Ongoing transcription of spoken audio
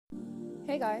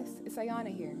Hey guys, it's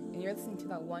Ayana here, and you're listening to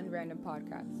that one random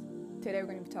podcast. Today we're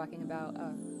going to be talking about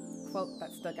a quote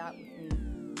that stuck out with me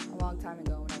a long time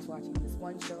ago when I was watching this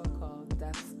one show called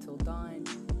Death Till Dawn.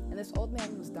 And this old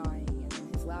man was dying, and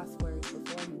in his last words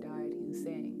before he died, he was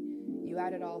saying, "You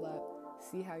add it all up,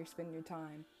 see how you're spending your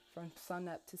time from sun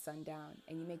up to sundown,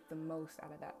 and you make the most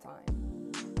out of that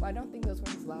time." Well, I don't think those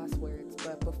were his last words,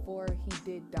 but before he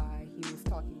did die, he was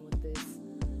talking with this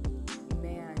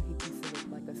man he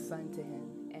considered like a son to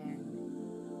him,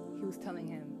 and he was telling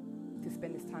him to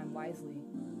spend his time wisely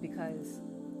because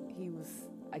he was,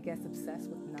 I guess, obsessed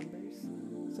with numbers.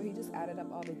 So he just added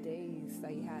up all the days that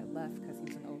he had left because he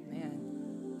was an old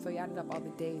man. So he added up all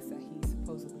the days that he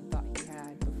supposedly thought he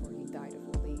had before he died of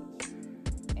old age.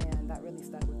 And that really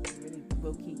stuck with me, really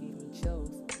low-key gave me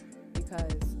chills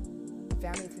because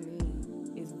family to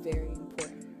me is very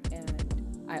important.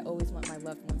 And I always want my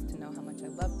loved ones to know how much I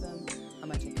love them, how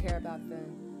much I care about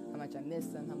them, how much I miss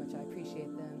them, how much I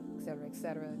appreciate them, etc.,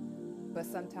 etc. But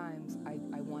sometimes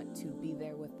I want to be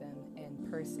there with them in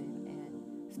person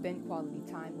and spend quality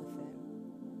time with them.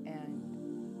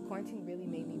 And quarantine really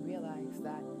made me realize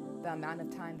that the amount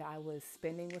of time that I was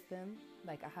spending with them,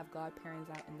 like I have godparents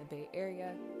out in the Bay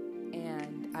Area,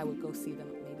 and I would go see them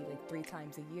maybe like 3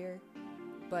 times a year.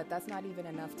 But that's not even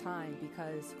enough time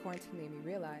because quarantine made me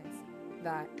realize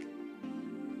that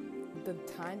the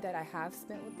time that I have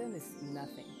spent with them is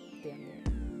nothing, damn near,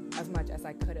 as much as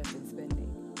I could have been spending.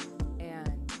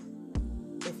 And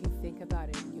if you think about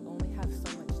it, you only have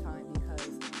so much time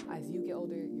because as you get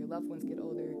older, your loved ones get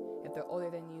older. If they're older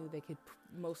than you, they could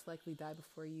most likely die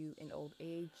before you in old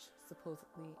age,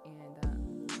 supposedly.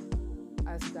 And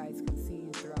as you guys can see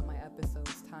throughout my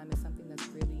episodes, time is something that's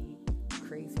really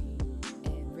crazy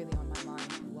and really on my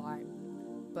mind a lot.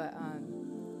 But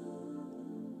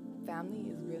family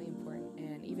is really important,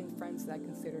 and even friends that I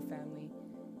consider family,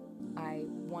 I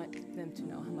want them to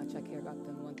know how much I care about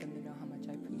them, want them to know how much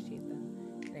I appreciate them,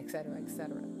 and etc.,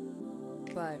 etc.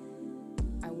 But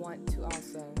I want to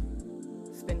also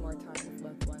spend more time with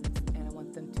loved ones, and I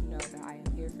want them to know that I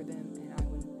am here for them,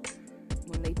 and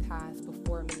when they pass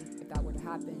before me, if that were to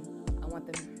happen, I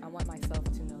want myself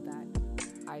to know that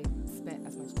I spent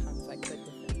as much time as I could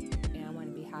with them, and I want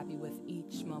to be happy with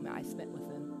each moment I spent with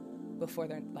them before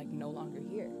they're like no longer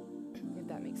here, if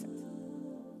that makes sense.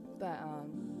 But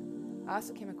I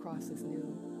also came across this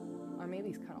new, or maybe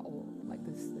it's kind of old, like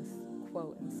this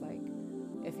quote, and it's like,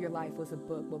 if your life was a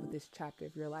book, what would this chapter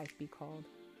of your life be called?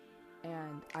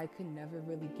 And I could never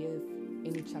really give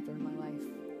any chapter of my life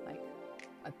like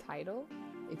a title,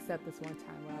 except this one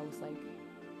time where I was like,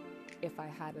 if I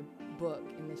had a book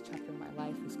and this chapter of my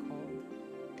life was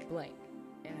called blank,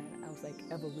 and I was like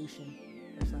evolution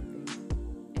or something.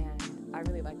 I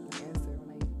really liked my answer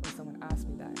when someone asked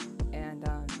me that. And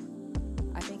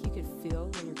I think you could feel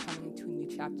when you're coming into a new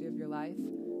chapter of your life,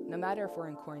 no matter if we're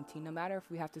in quarantine, no matter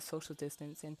if we have to social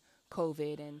distance and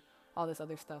COVID and all this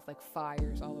other stuff like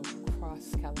fires all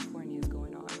across California is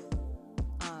going on.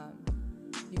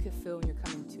 You could feel when you're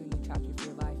coming to a new chapter of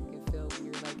your life. You could feel when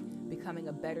you're like becoming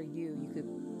a better you. You could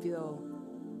feel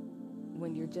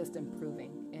when you're just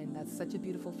improving. And that's such a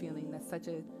beautiful feeling. That's such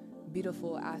a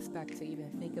beautiful aspect to even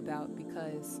think about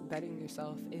because bettering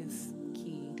yourself is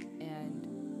key. And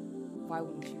why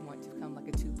wouldn't you want to become like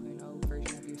a 2.0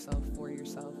 version of yourself for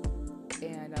yourself?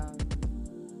 And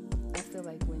I feel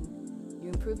like when you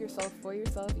improve yourself for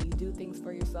yourself and you do things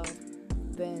for yourself,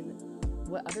 then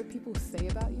what other people say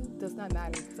about you does not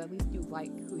matter because at least you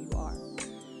like who you are.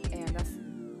 And that's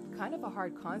kind of a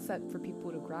hard concept for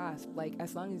people to grasp. Like,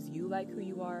 as long as you like who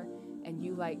you are and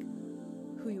you like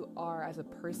who you are as a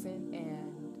person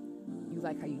and you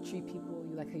like how you treat people,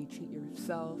 you like how you treat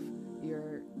yourself,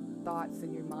 your thoughts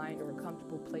in your mind are a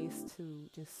comfortable place to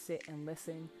just sit and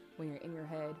listen when you're in your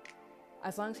head.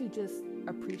 As long as you just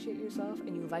appreciate yourself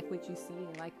and you like what you see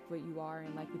and like what you are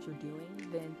and like what you're doing,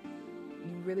 then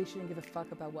you really shouldn't give a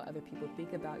fuck about what other people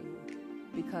think about you,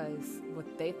 because what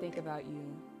they think about you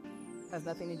has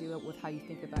nothing to do with how you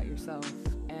think about yourself,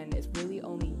 and it's really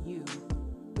only you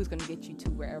who's going to get you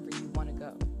to wherever you want to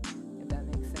go, if that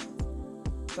makes sense.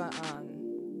 But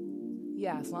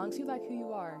yeah, as long as you like who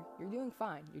you are, you're doing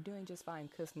fine. You're doing just fine,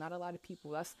 because not a lot of people,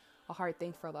 that's a hard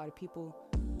thing for a lot of people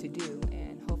to do,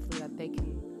 and hopefully that they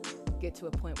can get to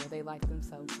a point where they like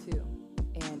themselves too.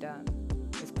 And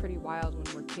it's pretty wild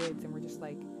when we're kids and we're just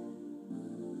like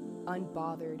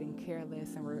unbothered and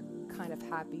careless, and we're kind of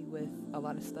happy with a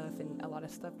lot of stuff, and a lot of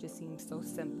stuff just seems so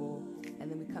simple. And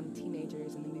then we become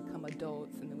teenagers, and then we become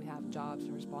adults, and then we have jobs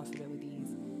and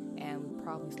responsibilities, and we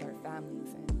probably start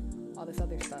families and all this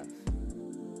other stuff.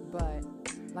 But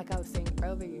like I was saying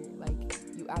earlier, like,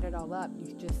 you add it all up,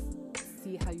 you just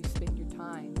see how you spend your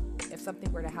time. If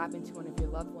something were to happen to one of your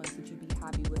loved ones, would you be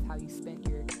happy with how you spent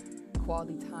your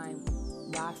quality time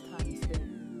last time you spent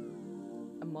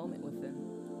a moment with them?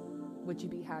 Would you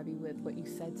be happy with what you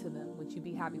said to them? Would you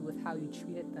be happy with how you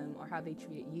treated them or how they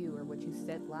treated you or what you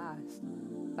said last?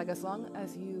 Like, as long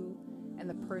as you and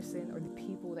the person or the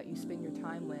people that you spend your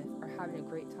time with are having a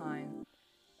great time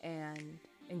and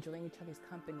enjoying each other's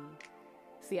company.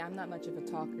 See, I'm not much of a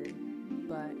talker,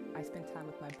 but I spend time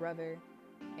with my brother,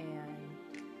 and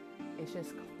it's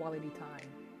just quality time,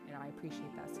 and I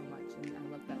appreciate that so much, and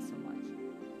I love that so much.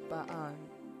 But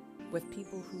with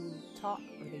people who talk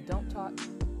or they don't talk,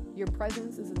 your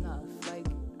presence is enough. Like,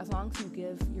 as long as you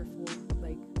give your full,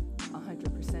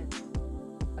 100%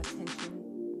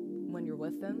 attention when you're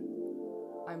with them,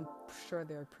 I'm sure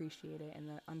they'll appreciate it,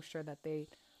 and I'm sure that they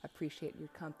appreciate your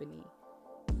company.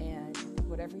 And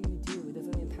whatever you do, it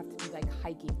doesn't even have to be like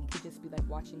hiking. It could just be like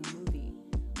watching a movie,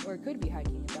 or it could be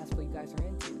hiking if that's what you guys are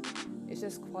into. It's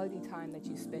just quality time that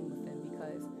you spend with them,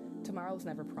 because tomorrow's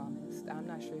never promised. I'm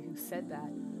not sure who said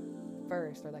that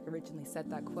first or originally said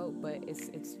that quote, but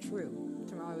it's true.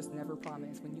 Tomorrow is never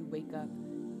promised. When you wake up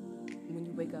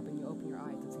and you open your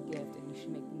eyes, it's a gift, and you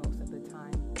should make the most of the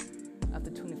time of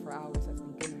the 24 hours that's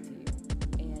been given to you.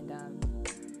 And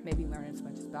maybe learn as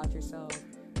much about yourself,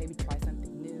 maybe try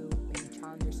something new, maybe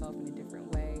challenge yourself in a different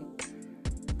way,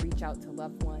 reach out to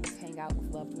loved ones, hang out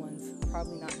with loved ones.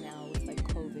 Probably not now with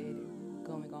COVID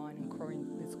going on and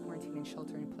this quarantine and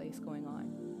shelter in place going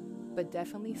on. But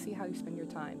definitely see how you spend your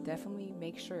time. Definitely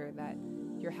make sure that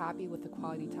you're happy with the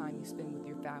quality time you spend with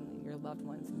your family and your loved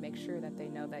ones, and make sure that they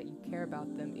know that you care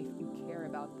about them if you care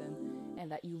about them,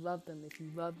 and that you love them if you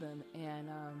love them, and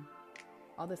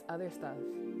all this other stuff.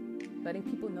 Letting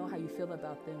people know how you feel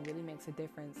about them really makes a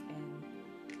difference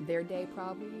in their day,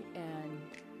 probably. And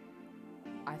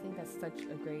I think that's such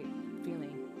a great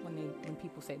feeling when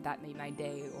people say that made my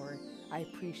day, or I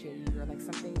appreciate you, or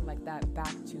something like that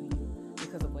back to you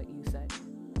because of what you said.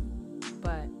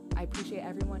 But I appreciate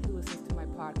everyone who listens to my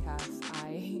podcast.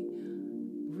 I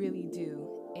really do.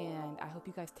 And I hope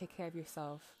you guys take care of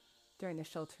yourself during the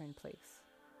shelter in place.